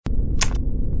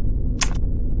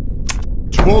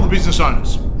To all the business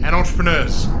owners and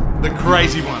entrepreneurs, the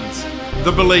crazy ones,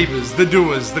 the believers, the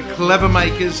doers, the clever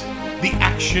makers, the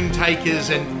action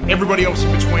takers, and everybody else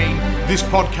in between, this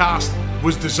podcast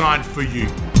was designed for you.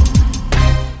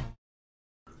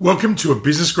 Welcome to a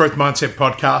Business Growth Mindset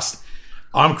podcast.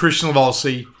 I'm Christian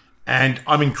Lavolsi, and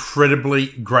I'm incredibly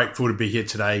grateful to be here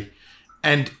today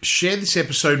and share this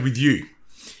episode with you.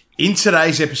 In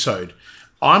today's episode,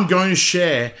 I'm going to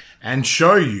share and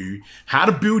show you how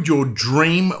to build your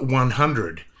Dream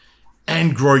 100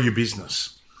 and grow your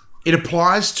business. It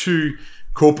applies to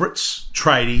corporates,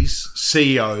 tradies,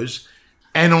 CEOs,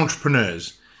 and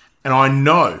entrepreneurs, and I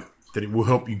know that it will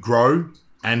help you grow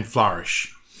and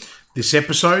flourish. This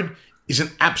episode is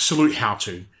an absolute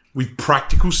how-to with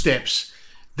practical steps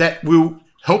that will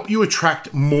help you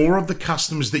attract more of the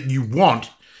customers that you want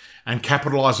and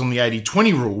capitalize on the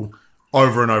 80-20 rule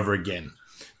over and over again.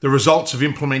 The results of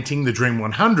implementing the Dream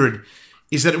 100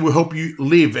 is that it will help you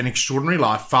live an extraordinary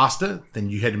life faster than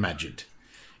you had imagined.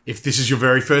 If this is your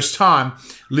very first time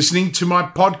listening to my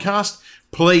podcast,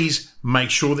 please make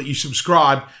sure that you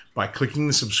subscribe by clicking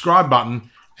the subscribe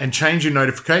button and change your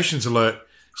notifications alert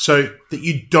so that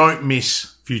you don't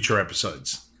miss future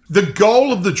episodes. The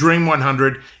goal of the Dream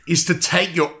 100 is to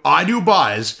take your ideal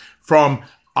buyers from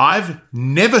I've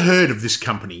never heard of this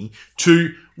company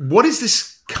to what is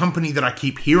this company that I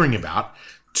keep hearing about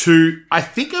to I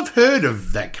think I've heard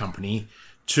of that company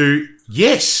to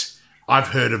yes, I've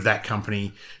heard of that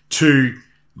company to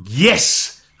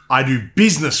yes, I do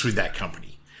business with that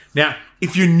company. Now,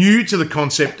 if you're new to the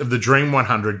concept of the Dream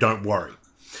 100, don't worry.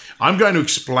 I'm going to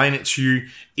explain it to you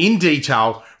in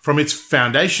detail from its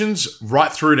foundations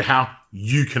right through to how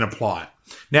you can apply it.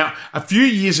 Now, a few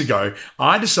years ago,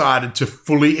 I decided to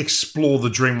fully explore the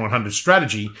Dream 100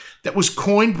 strategy that was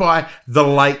coined by the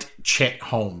late Chet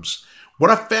Holmes.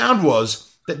 What I found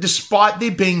was that despite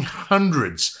there being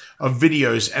hundreds of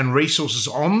videos and resources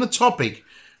on the topic,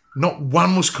 not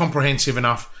one was comprehensive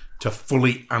enough to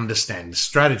fully understand the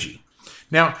strategy.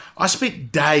 Now, I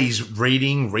spent days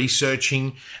reading,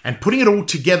 researching, and putting it all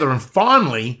together, and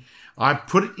finally, I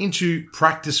put it into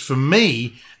practice for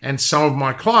me and some of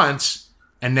my clients,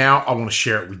 and now I want to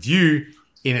share it with you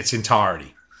in its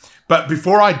entirety. But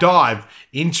before I dive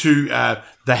into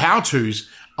the how-tos,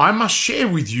 I must share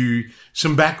with you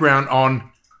some background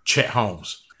on Chet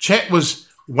Holmes. Chet was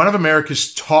one of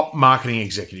America's top marketing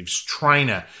executives,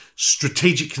 trainer,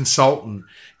 strategic consultant,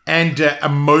 and a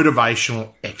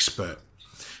motivational expert.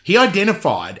 He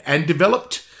identified and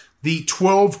developed the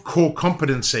 12 core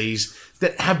competencies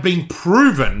that have been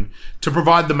proven to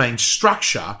provide the main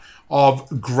structure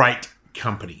of great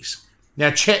companies.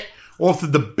 Now, Chet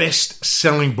authored the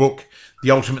best-selling book,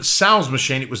 The Ultimate Sales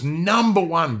Machine. It was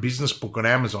 #1 business book on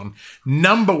Amazon,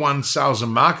 #1 sales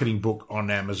and marketing book on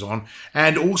Amazon,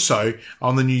 and also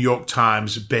on the New York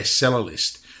Times bestseller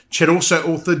list. Chet also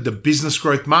authored the Business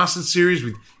Growth Master Series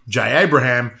with Jay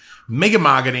Abraham, Mega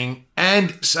Marketing,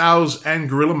 and Sales and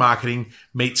Guerrilla Marketing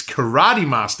meets Karate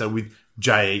Master with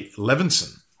Jay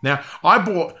Levinson. Now, I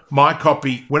bought my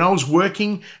copy when I was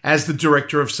working as the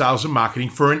Director of Sales and Marketing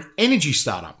for an energy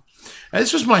startup. Now,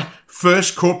 this was my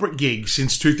first corporate gig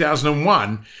since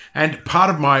 2001 and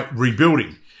part of my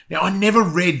rebuilding. Now, I never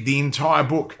read the entire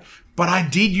book, but I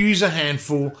did use a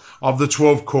handful of the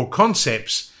 12 core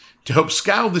concepts to help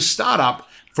scale this startup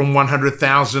from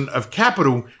 100,000 of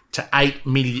capital to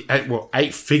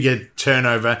 8-figure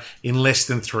turnover in less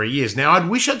than 3 years. Now, I'd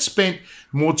wish I'd spent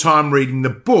more time reading the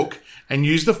book and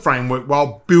used the framework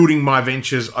while building my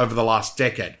ventures over the last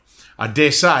decade. I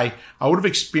dare say I would have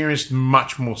experienced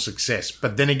much more success.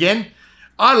 But then again,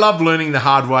 I love learning the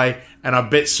hard way, and I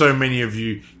bet so many of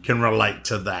you can relate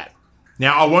to that.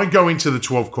 Now, I won't go into the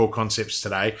 12 core concepts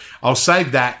today. I'll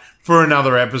save that for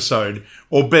another episode.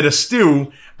 Or better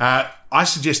still, I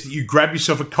suggest that you grab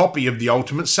yourself a copy of The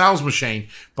Ultimate Sales Machine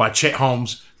by Chet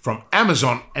Holmes from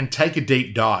Amazon and take a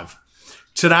deep dive.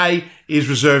 Today is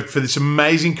reserved for this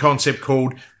amazing concept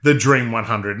called the Dream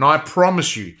 100. And I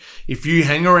promise you, if you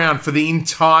hang around for the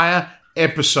entire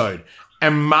episode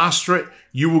and master it,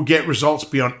 you will get results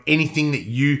beyond anything that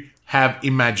you have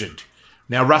imagined.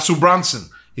 Now, Russell Brunson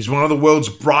is one of the world's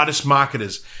brightest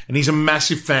marketers, and he's a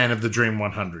massive fan of the Dream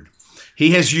 100.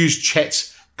 He has used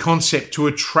Chet's concept to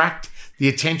attract the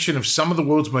attention of some of the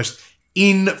world's most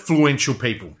influential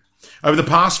people. Over the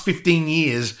past 15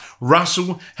 years,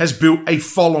 Russell has built a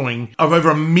following of over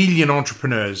 1 million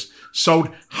entrepreneurs, sold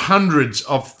hundreds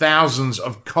of thousands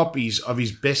of copies of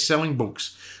his best-selling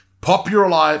books,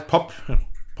 popularized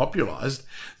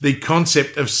the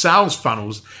concept of sales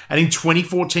funnels, and in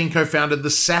 2014 co-founded the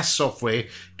SaaS software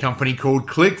company called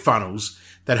ClickFunnels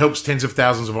that helps tens of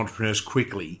thousands of entrepreneurs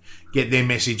quickly get their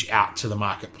message out to the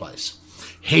marketplace.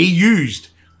 He used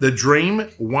the Dream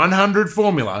 100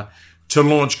 formula to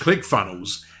launch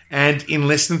ClickFunnels, and in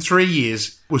less than 3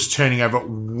 years was turning over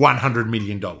 $100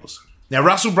 million. Now,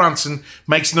 Russell Brunson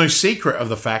makes no secret of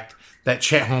the fact that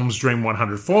Chet Holmes' Dream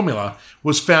 100 formula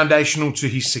was foundational to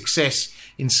his success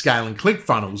in scaling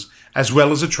ClickFunnels, as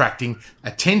well as attracting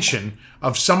attention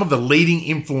of some of the leading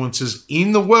influencers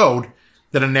in the world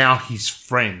that are now his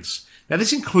friends. Now,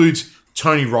 this includes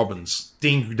Tony Robbins,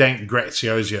 Dan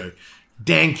Graziosi,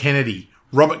 Dan Kennedy,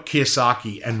 Robert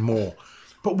Kiyosaki, and more.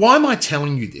 But why am I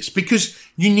telling you this? Because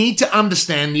you need to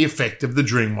understand the effect of the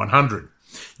Dream 100.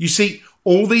 You see,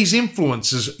 all these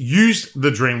influencers used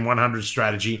the Dream 100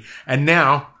 strategy, and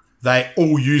now they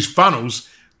all use funnels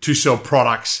to sell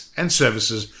products and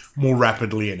services more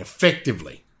rapidly and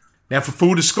effectively. Now, for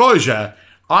full disclosure,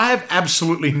 I have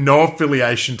absolutely no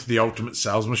affiliation to the Ultimate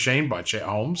Sales Machine by Chet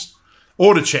Holmes,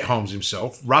 or to Chet Holmes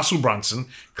himself, Russell Brunson,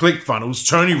 ClickFunnels,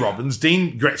 Tony Robbins,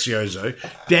 Dan Graziosi,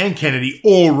 Dan Kennedy,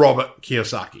 or Robert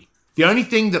Kiyosaki. The only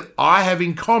thing that I have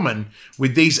in common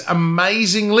with these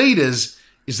amazing leaders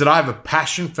is that I have a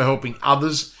passion for helping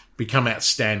others become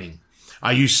outstanding.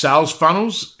 I use sales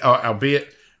funnels,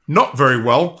 albeit not very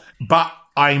well, but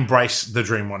I embrace the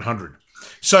Dream 100.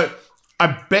 So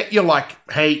I bet you're like,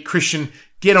 hey, Christian,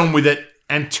 get on with it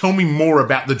and tell me more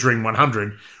about the Dream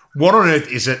 100. What on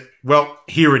earth is it? Well,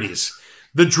 here it is.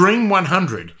 The Dream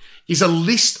 100 is a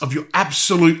list of your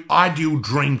absolute ideal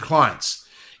dream clients.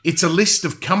 It's a list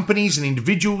of companies and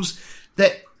individuals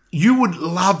that you would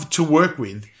love to work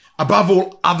with above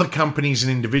all other companies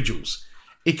and individuals.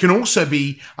 It can also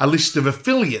be a list of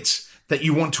affiliates that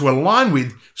you want to align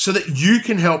with so that you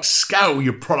can help scale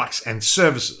your products and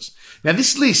services. Now,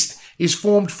 this list is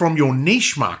formed from your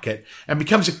niche market and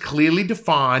becomes a clearly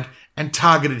defined and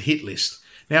targeted hit list.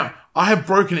 Now, I have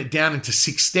broken it down into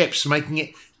 6 steps, making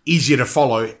it easier to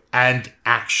follow and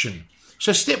action.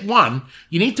 So step 1,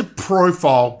 you need to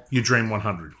profile your Dream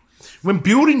 100. When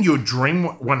building your Dream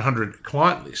 100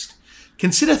 client list,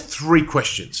 consider 3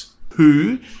 questions.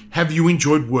 Who have you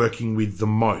enjoyed working with the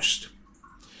most?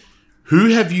 Who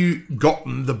have you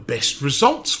gotten the best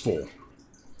results for?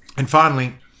 And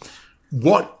finally,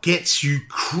 what gets you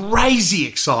crazy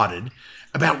excited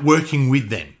about working with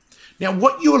them? Now,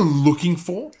 what you're looking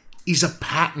for is a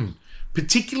pattern,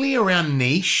 particularly around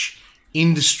niche,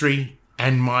 industry,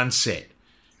 and mindset.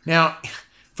 Now,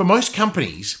 for most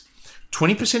companies,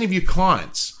 20% of your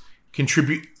clients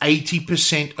contribute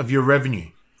 80% of your revenue.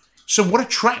 So what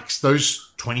attracts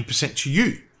those 20% to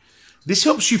you? This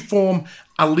helps you form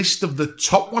a list of the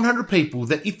top 100 people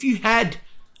that if you had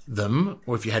them,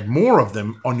 or if you had more of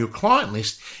them on your client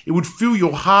list, it would fill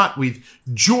your heart with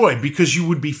joy because you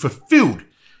would be fulfilled.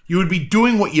 You would be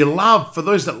doing what you love. For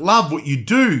those that love what you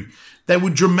do, they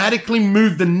would dramatically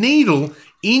move the needle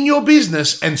in your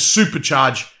business and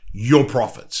supercharge your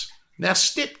profits. Now,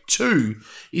 step 2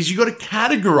 is you've got to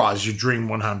categorize your Dream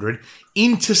 100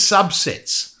 into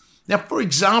subsets. Now, for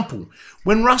example,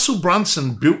 when Russell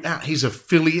Brunson built out his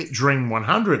affiliate Dream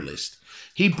 100 list,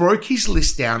 he broke his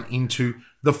list down into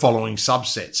the following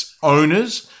subsets: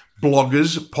 owners,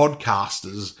 bloggers,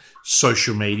 podcasters,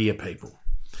 social media people.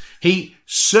 He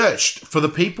searched for the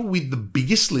people with the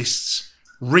biggest lists,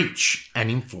 reach, and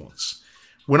influence.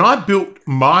 When I built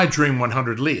my Dream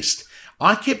 100 list,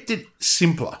 I kept it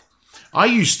simpler. I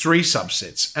used 3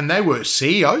 subsets, and they were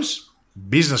CEOs,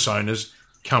 business owners,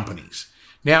 companies.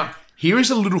 Now, here is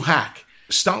a little hack.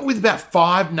 Start with about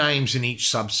 5 names in each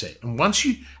subset, and once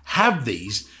you have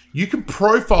these, you can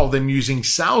profile them using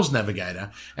Sales Navigator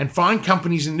and find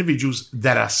companies and individuals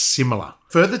that are similar.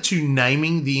 Further to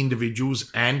naming the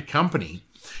individuals and company,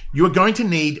 you are going to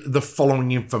need the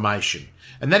following information,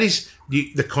 and that is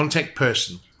the contact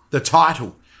person, the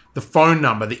title, the phone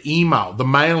number, the email, the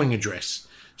mailing address,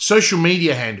 social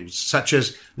media handles such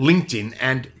as LinkedIn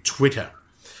and Twitter.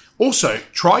 Also,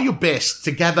 try your best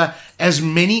to gather as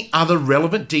many other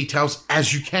relevant details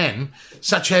as you can,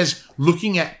 such as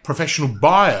looking at professional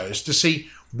bios to see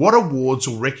what awards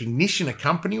or recognition a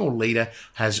company or leader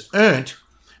has earned,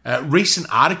 recent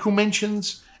article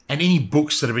mentions, and any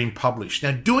books that have been published.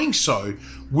 Now, doing so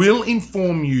will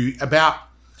inform you about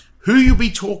who you'll be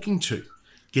talking to.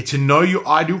 Get to know your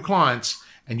ideal clients,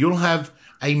 and you'll have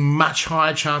a much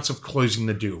higher chance of closing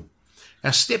the deal.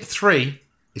 Now, step 3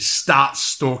 is start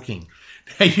stalking.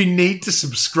 Now, you need to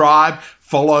subscribe,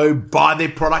 follow, buy their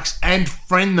products, and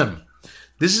friend them.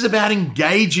 This is about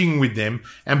engaging with them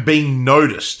and being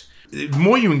noticed. The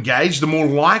more you engage, the more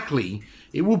likely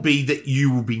it will be that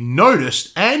you will be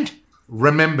noticed and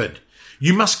remembered.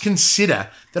 You must consider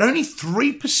that only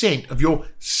 3% of your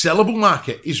sellable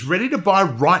market is ready to buy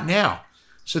right now.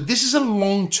 So this is a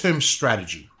long-term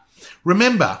strategy.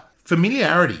 Remember,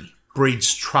 familiarity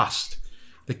breeds trust.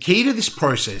 The key to this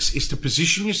process is to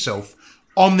position yourself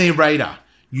on their radar.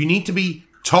 You need to be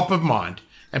top of mind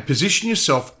and position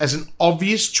yourself as an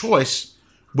obvious choice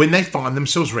when they find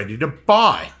themselves ready to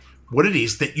buy what it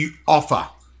is that you offer.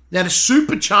 Now, to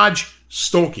supercharge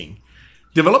stalking,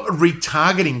 develop a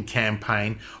retargeting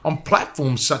campaign on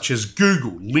platforms such as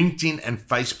Google, LinkedIn, and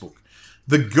Facebook.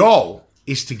 The goal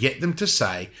is to get them to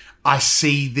say, I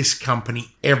see this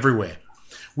company everywhere.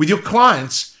 With our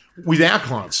clients,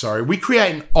 we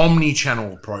create an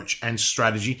omni-channel approach and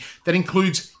strategy that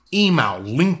includes email,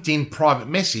 LinkedIn private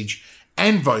message,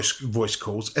 and voice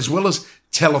calls, as well as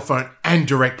telephone and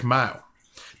direct mail.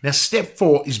 Now, step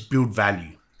 4 is build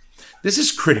value. This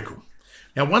is critical.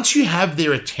 Now, once you have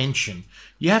their attention,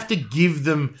 you have to give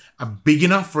them a big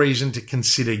enough reason to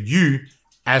consider you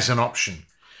as an option.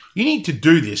 You need to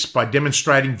do this by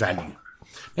demonstrating value.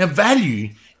 Now, value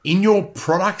in your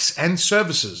products and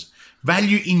services,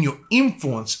 value in your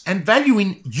influence, and value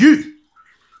in you.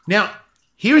 Now,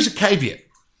 here is a caveat.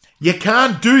 You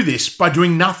can't do this by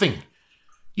doing nothing.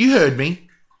 You heard me.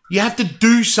 You have to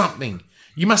do something.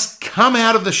 You must come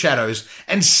out of the shadows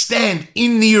and stand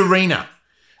in the arena.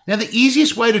 Now, the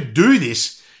easiest way to do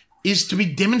this is to be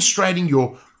demonstrating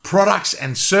your products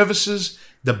and services,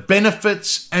 the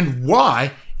benefits, and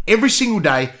why every single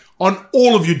day on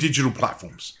all of your digital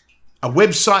platforms. A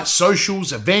website,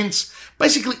 socials, events,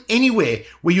 basically anywhere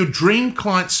where your dream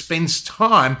client spends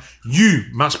time, you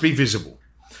must be visible.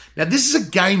 Now, this is a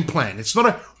game plan. It's not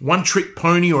a one-trick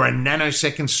pony or a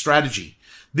nanosecond strategy.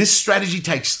 This strategy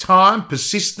takes time,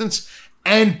 persistence,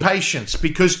 and patience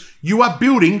because you are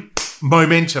building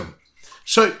momentum.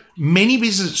 So many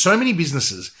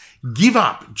businesses give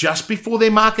up just before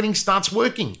their marketing starts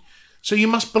working. So you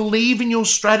must believe in your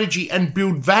strategy and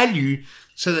build value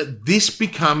so that this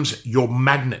becomes your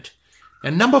magnet.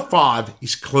 And number 5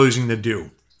 is closing the deal.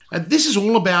 And this is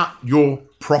all about your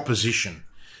proposition.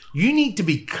 You need to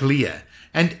be clear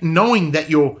and knowing that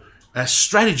your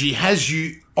strategy has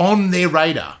you on their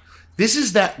radar. This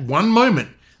is that one moment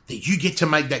that you get to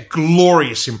make that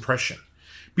glorious impression.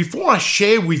 Before I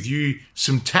share with you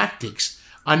some tactics,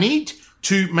 I need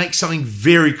to make something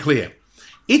very clear.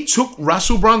 It took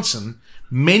Russell Brunson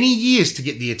many years to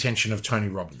get the attention of Tony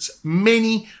Robbins.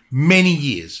 Many, many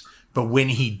years. But when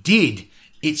he did,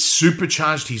 it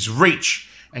supercharged his reach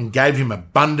and gave him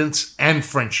abundance and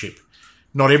friendship.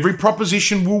 Not every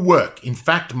proposition will work. In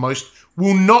fact, most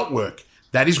will not work.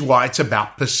 That is why it's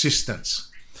about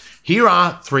persistence. Here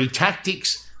are 3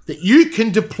 tactics that you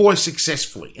can deploy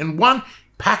successfully. And 1,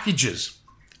 packages.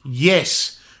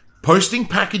 Yes, posting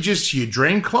packages to your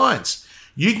dream clients.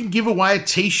 You can give away a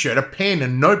t-shirt, a pen, a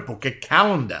notebook, a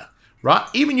calendar, right?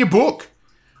 Even your book.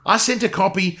 I sent a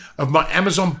copy of my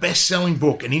Amazon best-selling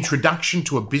book, An Introduction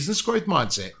to a Business Growth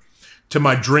Mindset, to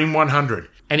my Dream 100,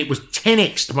 and it was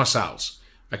 10x'd my sales.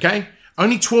 Okay?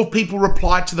 Only 12 people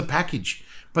replied to the package,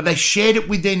 but they shared it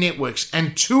with their networks,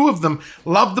 and 2 of them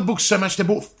loved the book so much they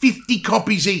bought 50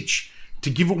 copies each to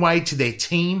give away to their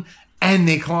team and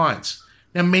their clients.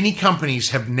 Now, many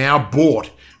companies have now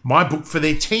bought my book for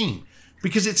their team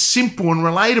because it's simple and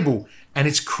relatable and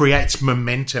it creates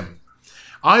momentum.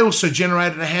 I also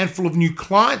generated a handful of new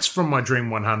clients from my Dream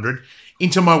 100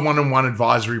 into my one-on-one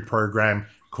advisory program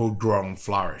called Grow and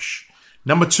Flourish.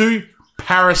 Number 2,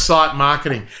 parasite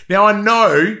marketing. Now, I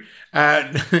know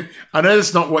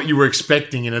that's not what you were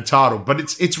expecting in a title, but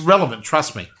it's relevant,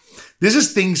 trust me. This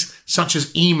is things such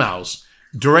as emails,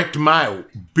 direct mail,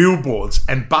 billboards,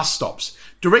 and bus stops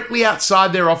directly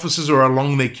outside their offices or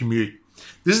along their commute.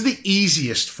 This is the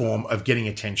easiest form of getting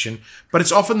attention, but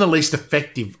it's often the least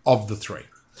effective of the 3.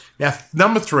 Now,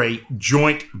 number 3,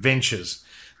 joint ventures.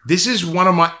 This is one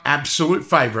of my absolute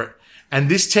favorite, and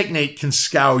this technique can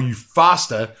scale you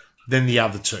faster than the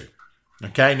other 2.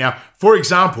 Okay, now, for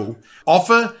example,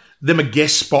 offer them a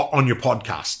guest spot on your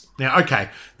podcast. Now, okay,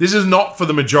 this is not for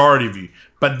the majority of you,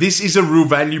 but this is a real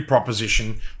value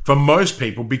proposition for most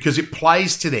people because it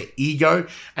plays to their ego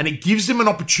and it gives them an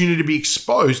opportunity to be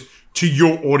exposed to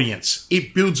your audience.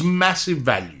 It builds massive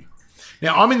value.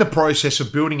 Now, I'm in the process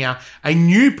of building out a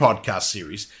new podcast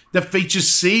series that features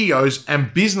CEOs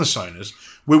and business owners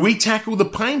where we tackle the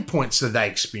pain points that they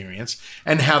experience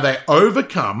and how they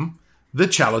overcome the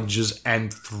challenges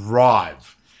and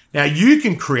thrive. Now, you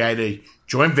can create a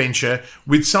joint venture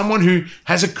with someone who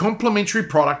has a complementary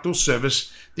product or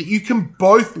service that you can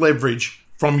both leverage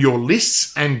from your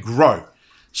lists and grow.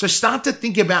 So start to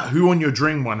think about who on your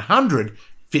Dream 100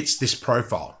 fits this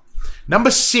profile.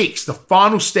 Number 6, the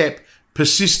final step,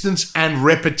 persistence and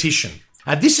repetition.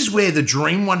 This is where the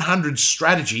Dream 100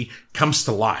 strategy comes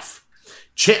to life.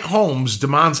 Chet Holmes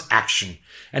demands action,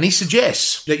 and he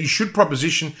suggests that you should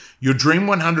proposition your Dream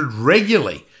 100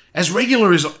 regularly as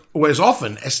or as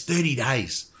often as 30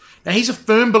 days. Now, he's a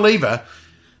firm believer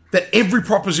that every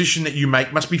proposition that you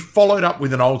make must be followed up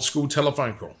with an old school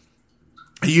telephone call.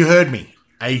 You heard me,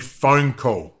 a phone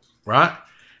call, right?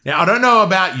 Now, I don't know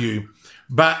about you,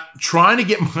 but trying to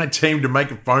get my team to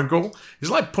make a phone call is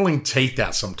like pulling teeth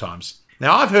out sometimes.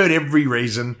 Now, I've heard every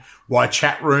reason why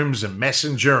chat rooms and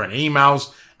messenger and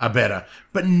emails are better,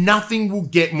 but nothing will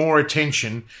get more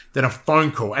attention than a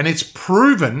phone call. And it's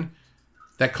proven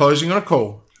that closing on a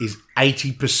call is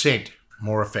 80%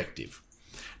 more effective.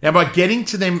 Now, by getting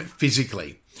to them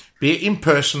physically, be it in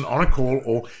person, on a call,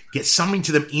 or get something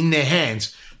to them in their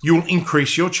hands, you will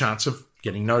increase your chance of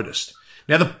getting noticed.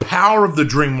 Now, the power of the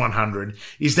Dream 100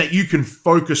 is that you can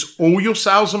focus all your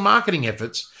sales and marketing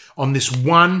efforts on this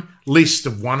one list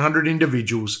of 100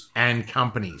 individuals and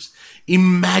companies.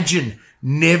 Imagine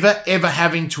never ever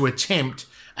having to attempt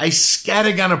a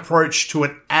scattergun approach to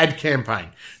an ad campaign,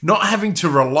 not having to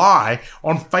rely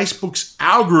on Facebook's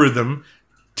algorithm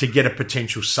to get a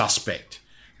potential suspect.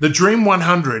 The Dream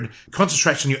 100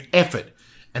 concentrates on your effort,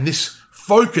 and this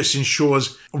focus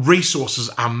ensures resources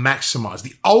are maximized.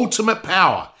 The ultimate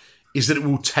power is that it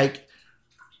will take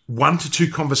 1 to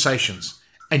 2 conversations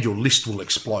and your list will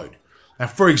explode. Now,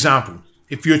 for example,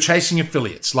 if you're chasing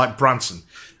affiliates like Brunson,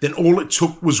 then all it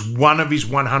took was one of his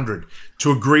 100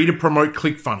 to agree to promote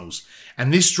ClickFunnels.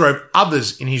 And this drove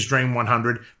others in his Dream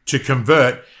 100 to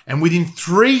convert. And within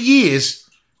 3 years,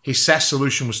 his SaaS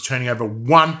solution was turning over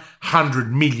 $100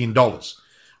 million.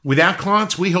 With our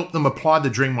clients, we help them apply the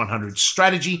Dream 100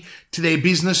 strategy to their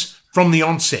business from the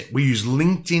onset. We use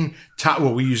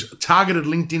targeted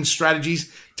LinkedIn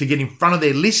strategies to get in front of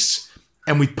their lists,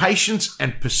 and with patience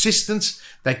and persistence,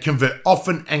 they convert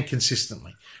often and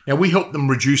consistently. Now, we help them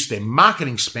reduce their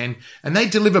marketing spend, and they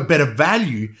deliver better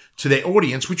value to their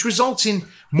audience, which results in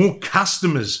more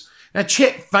customers. Now,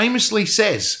 Chet famously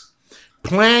says,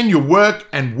 plan your work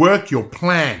and work your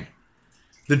plan.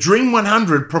 The Dream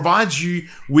 100 provides you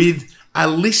with a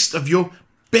list of your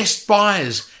best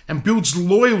buyers and builds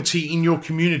loyalty in your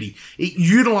community. It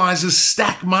utilizes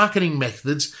stack marketing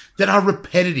methods that are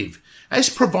repetitive. This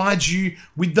provides you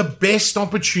with the best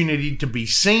opportunity to be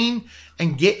seen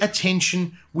and get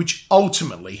attention, which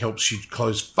ultimately helps you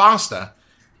close faster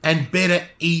and better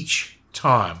each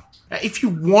time. Now, if you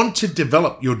want to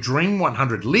develop your Dream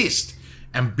 100 list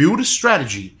and build a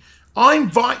strategy, I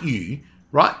invite you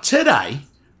right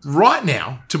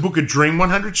now, to book a Dream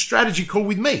 100 strategy call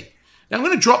with me. Now, I'm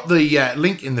going to drop the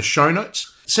link in the show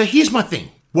notes. So here's my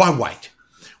thing. Why wait?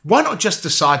 Why not just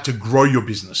decide to grow your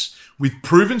business with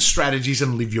proven strategies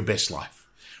and live your best life?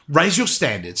 Raise your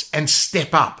standards and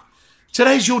step up.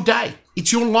 Today's your day.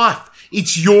 It's your life.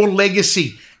 It's your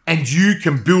legacy, and you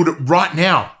can build it right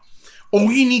now.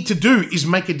 All you need to do is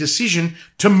make a decision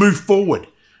to move forward.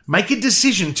 Make a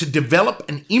decision to develop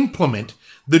and implement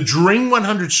the Dream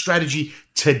 100 strategy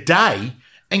today.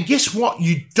 And guess what?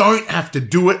 You don't have to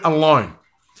do it alone.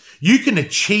 You can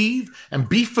achieve and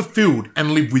be fulfilled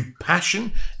and live with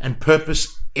passion and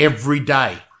purpose every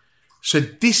day. So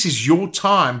this is your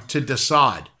time to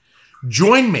decide.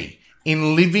 Join me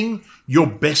in living your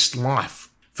best life.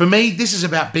 For me, this is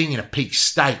about being in a peak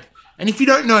state. And if you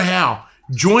don't know how,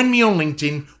 join me on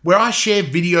LinkedIn, where I share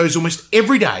videos almost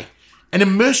every day, and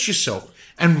immerse yourself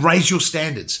and raise your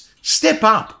standards. Step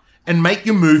up and make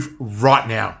your move right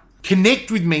now. Connect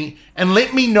with me and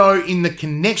let me know in the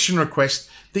connection request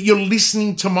that you're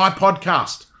listening to my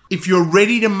podcast. If you're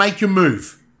ready to make your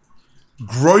move,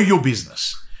 grow your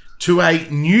business to a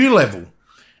new level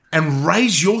and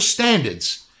raise your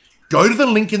standards, go to the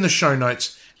link in the show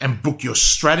notes and book your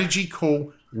strategy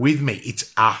call with me.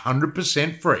 It's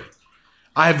 100% free.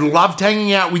 I have loved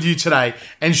hanging out with you today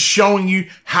and showing you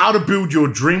how to build your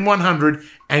Dream 100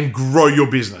 and grow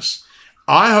your business.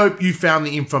 I hope you found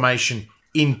the information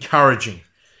encouraging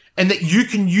and that you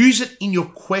can use it in your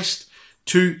quest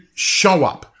to show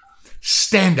up,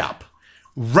 stand up,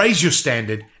 raise your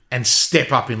standard, and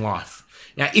step up in life.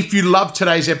 Now, if you loved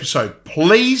today's episode,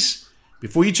 please,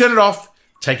 before you turn it off,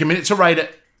 take a minute to rate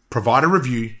it, provide a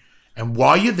review, and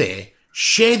while you're there,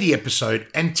 share the episode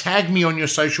and tag me on your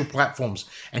social platforms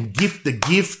and gift the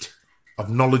gift of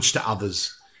knowledge to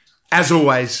others. As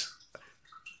always,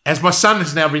 as my son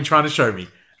has now been trying to show me,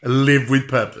 live with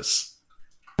purpose.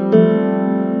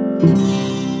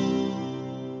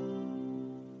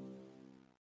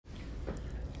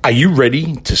 Are Are you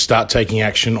ready to start taking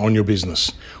action on your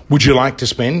business? Would you like to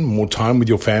spend more time with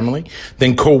your family?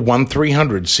 Then call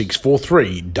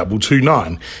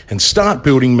 1300-643-229 and start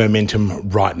building momentum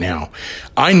right now.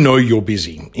 I know you're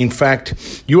busy. In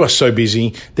fact, you are so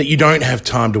busy that you don't have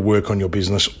time to work on your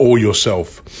business or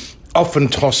yourself. Often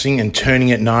tossing and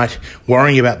turning at night,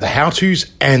 worrying about the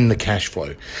how-tos and the cash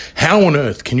flow. How on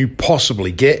earth can you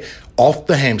possibly get off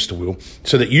the hamster wheel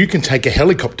so that you can take a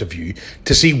helicopter view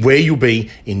to see where you'll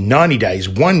be in 90 days,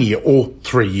 1 year, or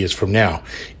 3 years from now?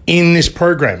 In this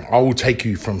program, I will take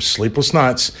you from sleepless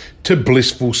nights to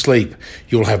blissful sleep.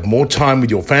 You'll have more time with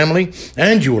your family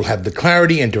and you will have the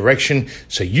clarity and direction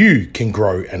so you can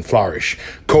grow and flourish.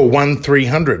 Call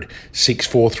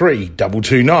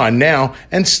 1300-643-229 now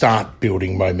and start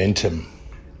building momentum.